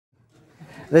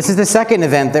This is the second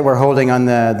event that we're holding on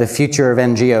the future of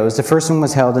NGOs. The first one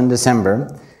was held in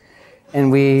December, and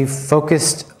we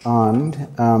focused on,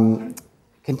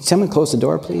 can someone close the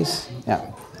door, please?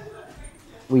 Yeah.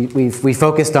 We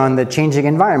focused on the changing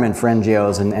environment for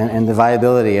NGOs and the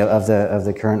viability of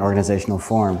the current organizational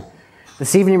form.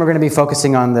 This evening we're going to be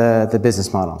focusing on the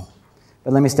business model.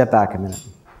 But let me step back a minute.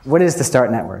 What is the START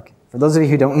Network? For those of you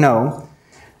who don't know,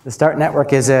 the START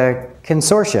Network is a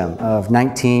consortium of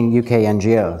 19 UK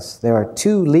NGOs. There are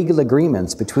 2 legal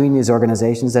agreements between these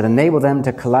organizations that enable them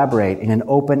to collaborate in an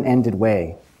open-ended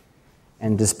way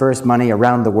and disperse money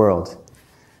around the world.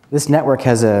 This network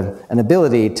has an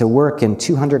ability to work in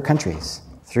 200 countries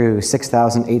through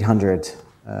 6,800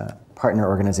 partner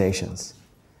organizations.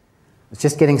 It's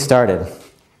just getting started.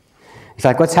 In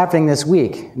fact, what's happening this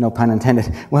week, no pun intended,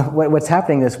 what's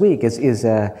happening this week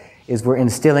is we're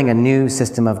instilling a new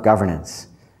system of governance.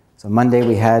 So Monday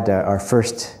we had our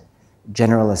first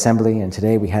General Assembly, and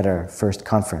today we had our first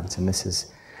conference. And this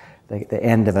is the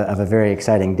end of a very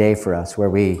exciting day for us, where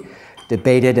we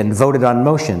debated and voted on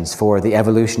motions for the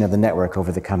evolution of the network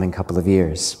over the coming couple of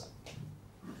years.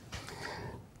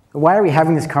 Why are we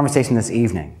having this conversation this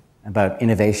evening about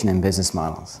innovation and business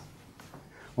models?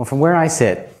 Well, from where I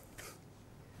sit,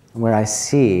 where I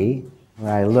see,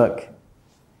 where I look,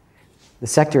 the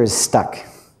sector is stuck.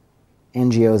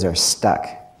 NGOs are stuck.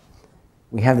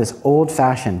 We have this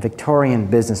old-fashioned Victorian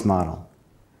business model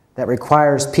that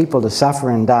requires people to suffer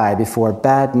and die before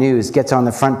bad news gets on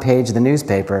the front page of the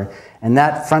newspaper, and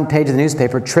that front page of the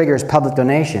newspaper triggers public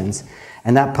donations,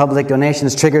 and that public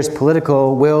donations triggers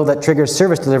political will that triggers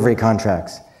service delivery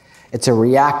contracts. It's a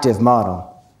reactive model.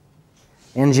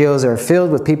 NGOs are filled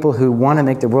with people who want to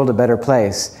make the world a better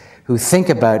place, who think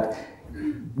about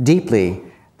deeply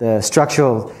the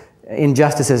structural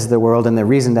injustices of the world and the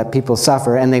reason that people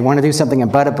suffer, and they want to do something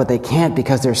about it, but they can't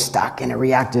because they're stuck in a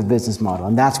reactive business model.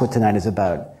 And that's what tonight is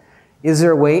about. Is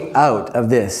there a way out of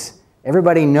this?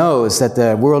 Everybody knows that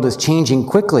the world is changing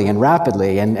quickly and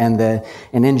rapidly, and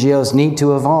NGOs need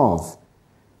to evolve.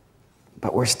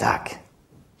 But we're stuck.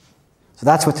 So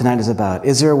that's what tonight is about.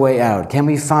 Is there a way out? Can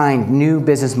we find new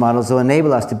business models that will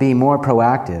enable us to be more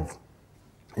proactive,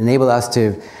 enable us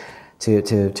to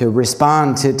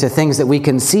respond to things that we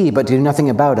can see but do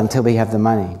nothing about until we have the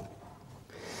money?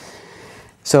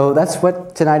 So that's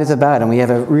what tonight is about, and we have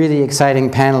a really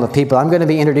exciting panel of people. I'm going to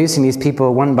be introducing these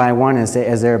people one by one as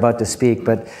they're about to speak,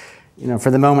 but for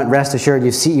the moment, rest assured,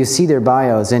 you see their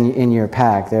bios in your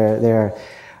pack. They're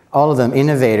all of them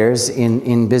innovators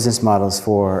in business models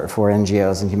for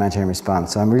NGOs and humanitarian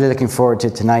response. So I'm really looking forward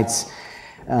to tonight's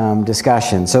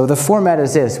discussion. So the format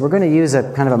is this. We're going to use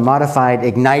a kind of a modified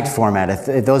Ignite format.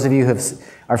 If those of you who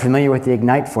are familiar with the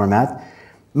Ignite format,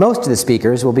 most of the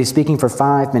speakers will be speaking for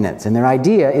 5 minutes, and their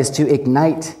idea is to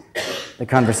ignite the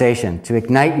conversation, to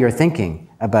ignite your thinking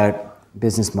about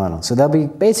business models. So they'll be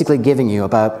basically giving you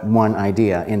about one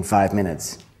idea in 5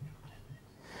 minutes.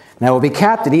 Now, we'll be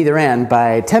capped at either end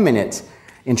by 10-minute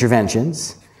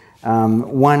interventions.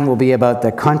 One will be about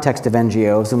the context of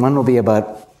NGOs, and one will be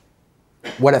about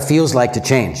what it feels like to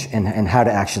change and how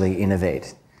to actually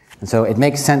innovate. And so it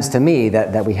makes sense to me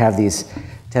that we have these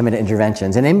 10-minute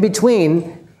interventions. And in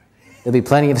between, there'll be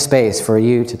plenty of space for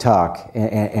you to talk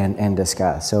and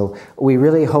discuss. So we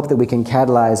really hope that we can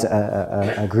catalyze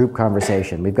a group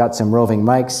conversation. We've got some roving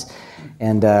mics,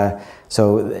 and the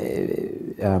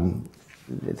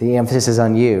emphasis is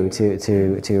on you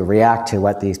to react to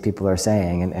what these people are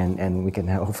saying, and we can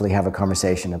hopefully have a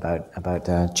conversation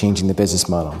about changing the business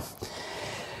model.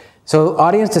 So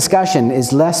audience discussion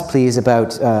is less, please,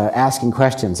 about asking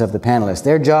questions of the panelists.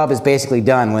 Their job is basically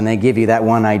done when they give you that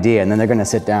one idea, and then they're going to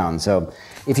sit down. So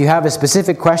if you have a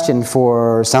specific question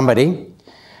for somebody,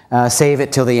 save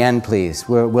it till the end, please.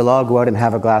 We'll all go out and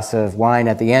have a glass of wine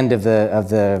at the end of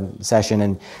the session,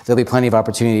 and there'll be plenty of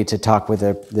opportunity to talk with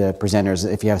the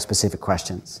presenters if you have specific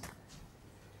questions.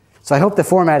 So I hope the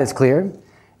format is clear,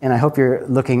 and I hope you're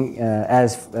looking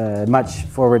as much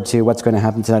forward to what's going to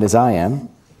happen tonight as I am.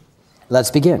 Let's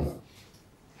begin.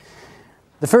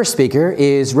 The first speaker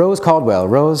is Rose Caldwell.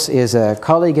 Rose is a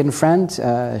colleague and friend.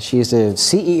 She is the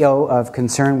CEO of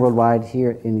Concern Worldwide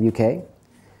here in the UK.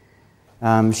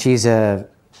 She's an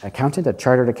accountant, a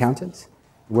chartered accountant,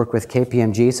 worked with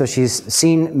KPMG, so she's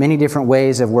seen many different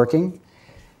ways of working.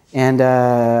 And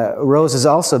Rose has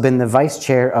also been the vice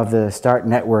chair of the START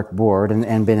Network board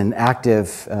and been an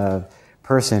active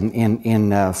person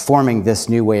in forming this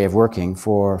new way of working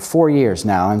for 4 years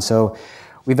now. And so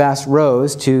we've asked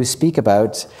Rose to speak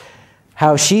about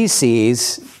how she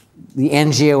sees the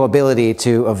NGO ability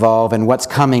to evolve and what's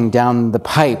coming down the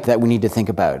pipe that we need to think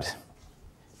about.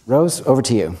 Rose, over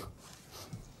to you.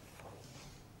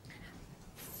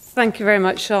 Thank you very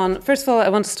much, Sean. First of all, I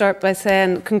want to start by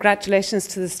saying congratulations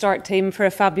to the START team for a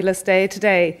fabulous day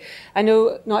today. I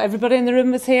know not everybody in the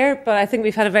room was here, but I think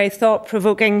we've had a very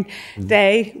thought-provoking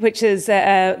day, which is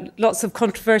lots of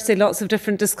controversy, lots of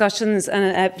different discussions,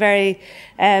 and a very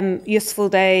useful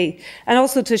day. And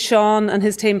also to Sean and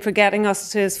his team for getting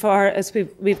us to as far as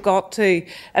we've got to.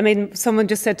 I mean, someone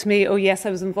just said to me, oh yes, I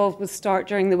was involved with START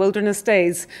during the wilderness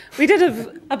days. We did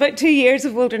have about 2 years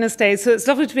of wilderness days, so it's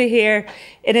lovely to be here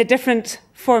in a different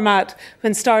format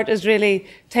when START is really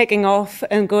taking off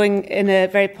and going in a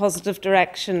very positive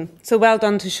direction. So well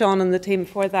done to Sean and the team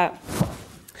for that.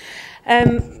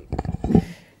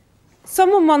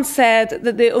 Someone once said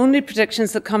that the only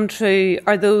predictions that come true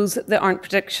are those that aren't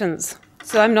predictions.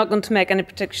 So I'm not going to make any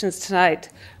predictions tonight.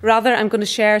 Rather, I'm going to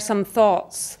share some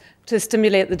thoughts to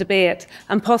stimulate the debate,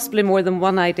 and possibly more than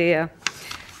one idea.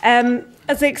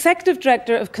 As the Executive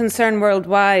Director of Concern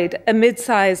Worldwide, a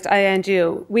mid-sized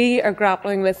NGO, we are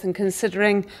grappling with and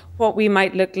considering what we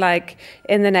might look like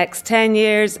in the next 10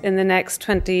 years, in the next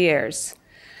 20 years.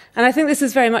 And I think this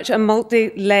is very much a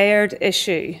multi-layered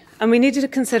issue. And we need to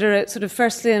consider it sort of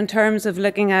firstly in terms of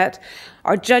looking at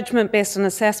our judgment based on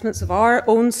assessments of our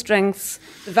own strengths,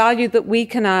 the value that we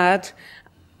can add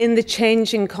in the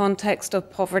changing context of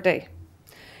poverty.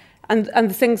 And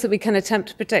the things that we can attempt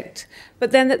to predict.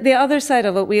 But then the other side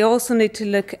of it, we also need to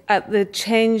look at the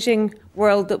changing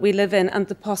world that we live in and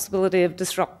the possibility of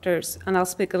disruptors. And I'll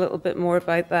speak a little bit more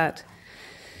about that.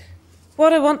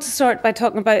 What I want to start by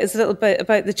talking about is a little bit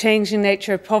about the changing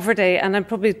nature of poverty. And I'm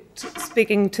probably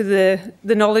speaking to the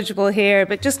knowledgeable here,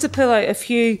 but just to pull out a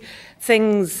few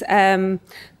things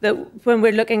that when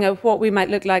we're looking at what we might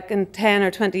look like in 10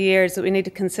 or 20 years that we need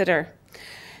to consider.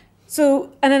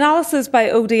 So an analysis by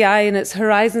ODI in its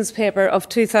Horizons paper of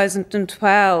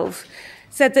 2012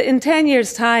 said that in 10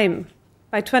 years' time,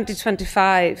 by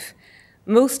 2025,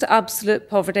 most absolute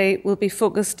poverty will be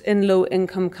focused in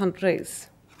low-income countries.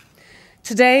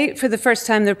 Today, for the first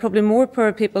time, there are probably more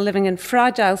poor people living in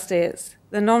fragile states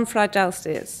than non-fragile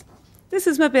states. This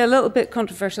is maybe a little bit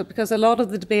controversial because a lot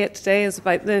of the debate today is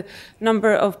about the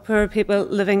number of poor people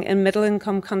living in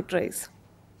middle-income countries.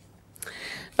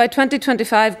 By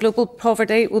 2025, global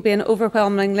poverty will be an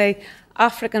overwhelmingly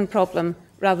African problem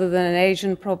rather than an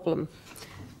Asian problem,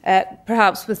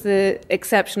 perhaps with the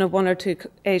exception of 1 or 2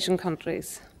 Asian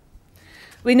countries.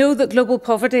 We know that global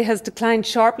poverty has declined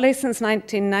sharply since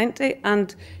 1990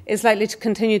 and is likely to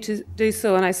continue to do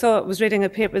so. And I was reading a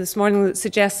paper this morning that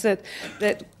suggested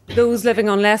that those living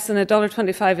on less than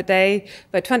 $1.25 a day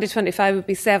by 2025 would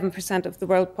be 7% of the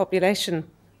world population.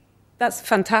 That's a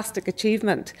fantastic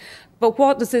achievement. But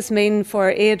what does this mean for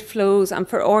aid flows and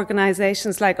for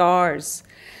organisations like ours?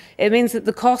 It means that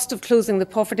the cost of closing the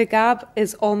poverty gap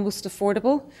is almost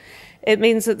affordable. It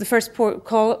means that the first port of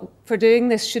call for doing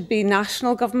this should be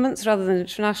national governments rather than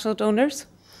international donors.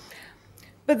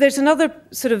 But there's another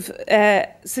sort of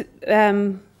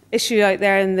issue out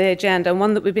there in the agenda, and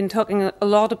one that we've been talking a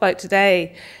lot about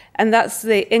today, and that's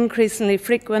the increasingly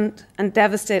frequent and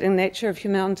devastating nature of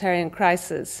humanitarian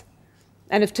crisis.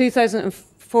 And if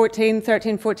 13,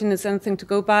 14 is anything to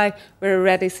go by, we're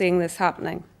already seeing this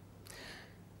happening.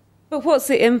 But what's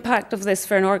the impact of this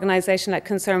for an organisation like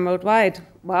Concern Worldwide?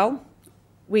 Well,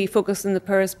 we focus on the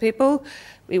poorest people.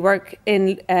 We work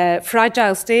in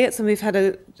fragile states, and we've had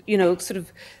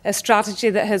a strategy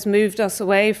that has moved us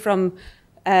away from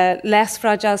less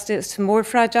fragile states to more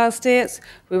fragile states.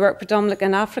 We work predominantly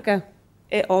in Africa.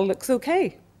 It all looks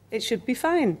okay. It should be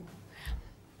fine.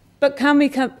 But can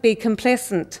we be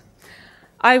complacent?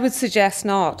 I would suggest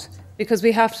not, because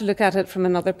we have to look at it from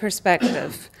another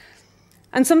perspective.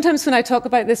 And sometimes when I talk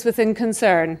about this within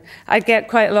Concern, I get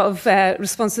quite a lot of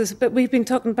responses, but we've been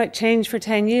talking about change for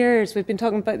 10 years. We've been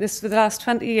talking about this for the last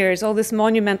 20 years, all this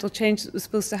monumental change that was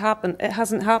supposed to happen. It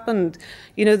hasn't happened.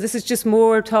 You know, this is just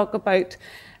more talk about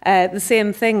the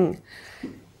same thing.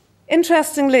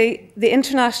 Interestingly, the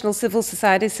International Civil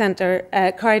Society Centre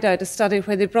carried out a study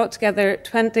where they brought together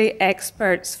 20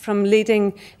 experts from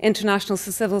leading international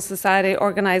civil society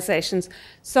organisations,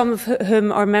 some of whom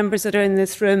are members that are in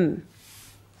this room.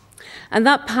 And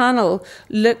that panel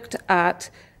looked at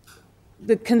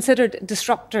the considered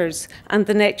disruptors and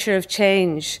the nature of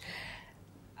change.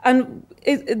 And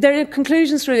their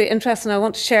conclusions are really interesting. I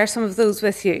want to share some of those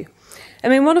with you. I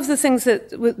mean, one of the things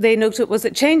that they noted was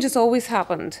that change has always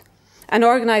happened. And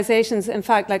organisations, in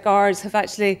fact, like ours, have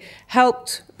actually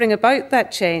helped bring about that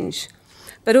change.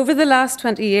 But over the last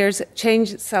 20 years,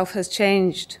 change itself has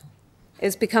changed.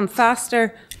 It's become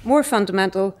faster, more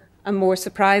fundamental, and more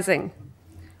surprising.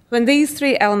 When these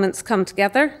 3 elements come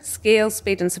together, scale,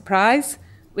 speed, and surprise,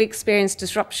 we experience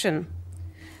disruption.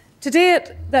 To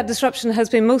date, that disruption has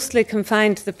been mostly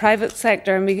confined to the private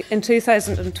sector, and in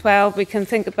 2012 we can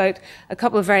think about a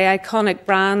couple of very iconic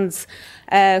brands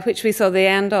which we saw the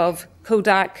end of,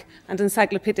 Kodak and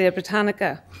Encyclopedia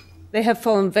Britannica. They have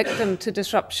fallen victim to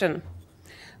disruption.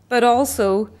 But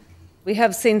also, we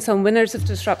have seen some winners of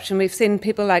disruption. We've seen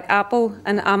people like Apple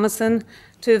and Amazon,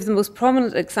 two of the most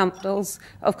prominent examples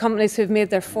of companies who've made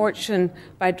their fortune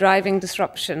by driving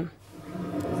disruption.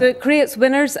 So it creates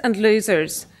winners and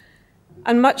losers.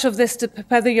 And much of this,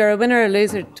 whether you're a winner or a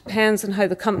loser, depends on how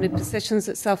the company positions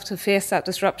itself to face that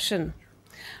disruption.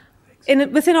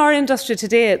 Within our industry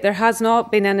today, there has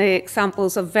not been any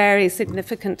examples of very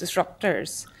significant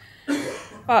disruptors.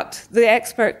 But the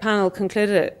expert panel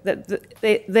concluded that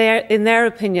in their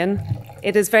opinion,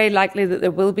 it is very likely that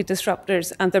there will be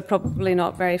disruptors, and they're probably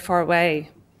not very far away.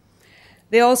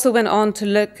 They also went on to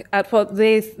look at what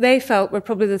they felt were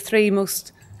probably the three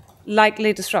most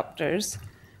likely disruptors.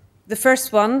 The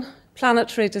first one,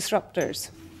 planetary disruptors,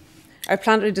 or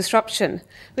planetary disruption,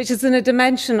 which is in a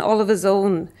dimension all of its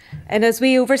own. And as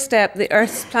we overstep the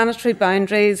Earth's planetary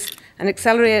boundaries and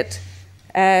accelerate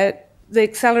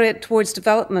towards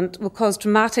development, will cause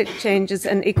dramatic changes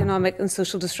in economic and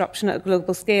social disruption at a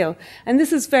global scale. And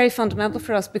this is very fundamental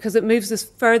for us because it moves us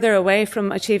further away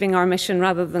from achieving our mission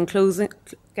rather than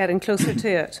getting closer to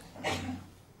it.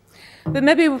 But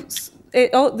maybe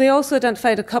they also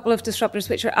identified a couple of disruptors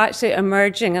which are actually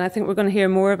emerging, and I think we're going to hear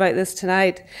more about this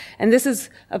tonight. And this is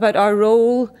about our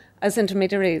role as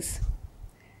intermediaries.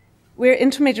 We're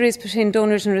intermediaries between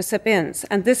donors and recipients,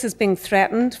 and this is being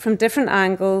threatened from different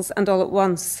angles and all at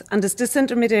once. And as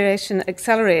disintermediation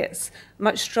accelerates,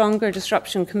 much stronger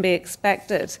disruption can be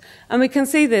expected. And we can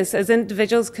see this as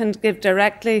individuals can give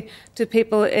directly to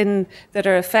people that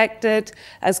are affected,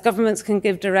 as governments can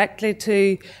give directly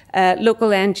to local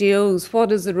NGOs.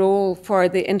 What is the role for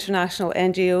the international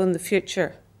NGO in the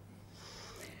future?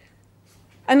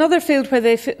 Another field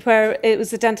where it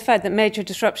was identified that major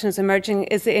disruption is emerging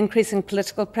is the increasing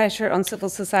political pressure on civil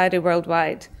society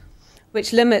worldwide,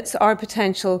 which limits our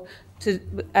potential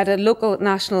at a local,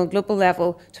 national, global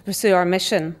level to pursue our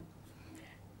mission.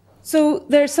 So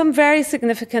there are some very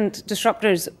significant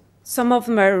disruptors. Some of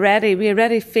them are we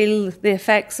already feel the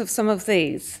effects of some of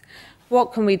these.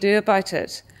 What can we do about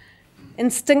it?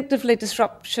 Instinctively,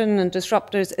 disruption and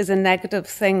disruptors is a negative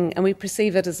thing, and we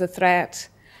perceive it as a threat.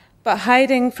 But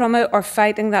hiding from it or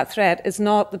fighting that threat is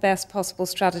not the best possible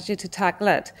strategy to tackle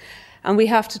it. And we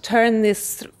have to turn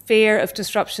this fear of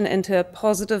disruption into a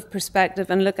positive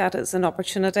perspective and look at it as an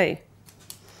opportunity.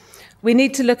 We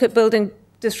need to look at building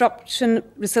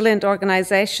disruption-resilient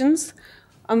organisations,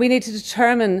 and we need to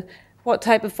determine what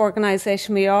type of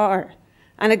organisation we are.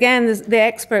 And again, the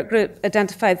expert group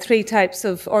identified three types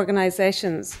of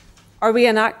organisations. Are we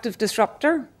an active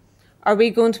disruptor? Are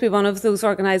we going to be one of those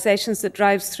organisations that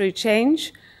drives through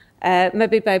change,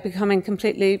 maybe by becoming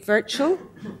completely virtual?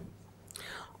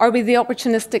 Are we the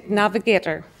opportunistic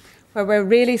navigator, where we're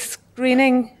really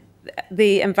screening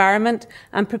the environment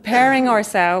and preparing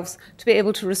ourselves to be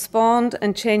able to respond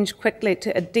and change quickly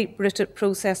to a deep-rooted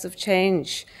process of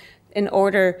change in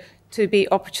order to be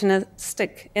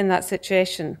opportunistic in that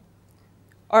situation?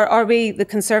 Or are we the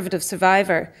conservative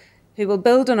survivor, who will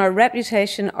build on our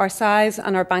reputation, our size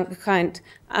and our bank account,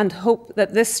 and hope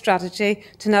that this strategy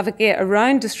to navigate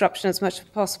around disruption as much as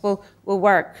possible will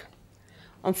work?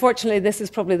 Unfortunately, this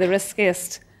is probably the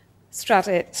riskiest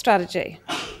strategy.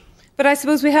 But I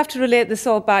suppose we have to relate this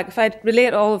all back. If I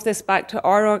relate all of this back to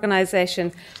our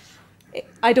organisation,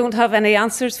 I don't have any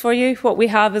answers for you. What we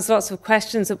have is lots of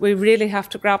questions that we really have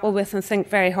to grapple with and think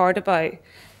very hard about.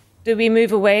 Do we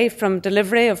move away from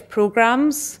delivery of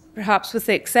programmes, perhaps with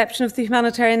the exception of the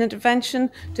humanitarian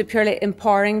intervention, to purely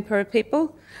empowering poor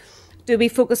people? Do we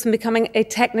focus on becoming a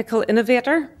technical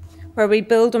innovator, where we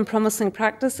build on promising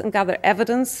practice and gather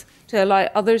evidence to allow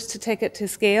others to take it to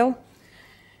scale?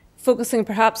 Focusing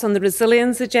perhaps on the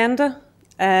resilience agenda?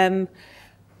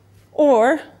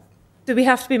 Or do we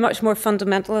have to be much more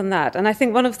fundamental in that? And I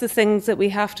think one of the things that we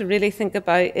have to really think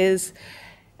about is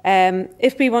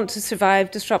if we want to survive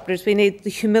disruptors, we need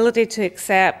the humility to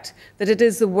accept that it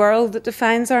is the world that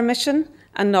defines our mission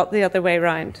and not the other way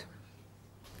around.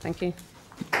 Thank you.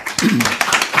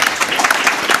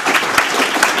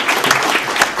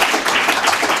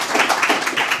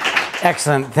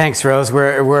 Excellent. Thanks, Rose.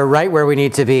 We're right where we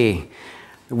need to be.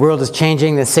 The world is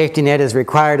changing. The safety net is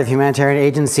required of humanitarian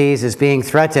agencies, is being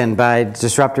threatened by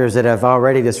disruptors that have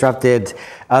already disrupted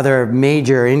other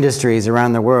major industries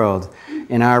around the world.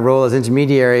 And our role as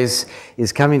intermediaries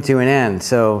is coming to an end.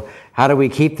 So how do we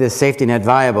keep this safety net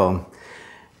viable?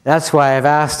 That's why I've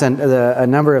asked a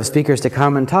number of speakers to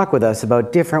come and talk with us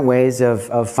about different ways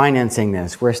of financing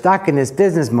this. We're stuck in this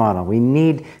business model. We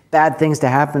need bad things to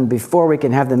happen before we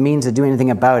can have the means to do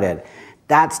anything about it.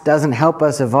 That doesn't help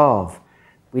us evolve.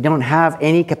 We don't have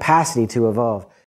any capacity to evolve.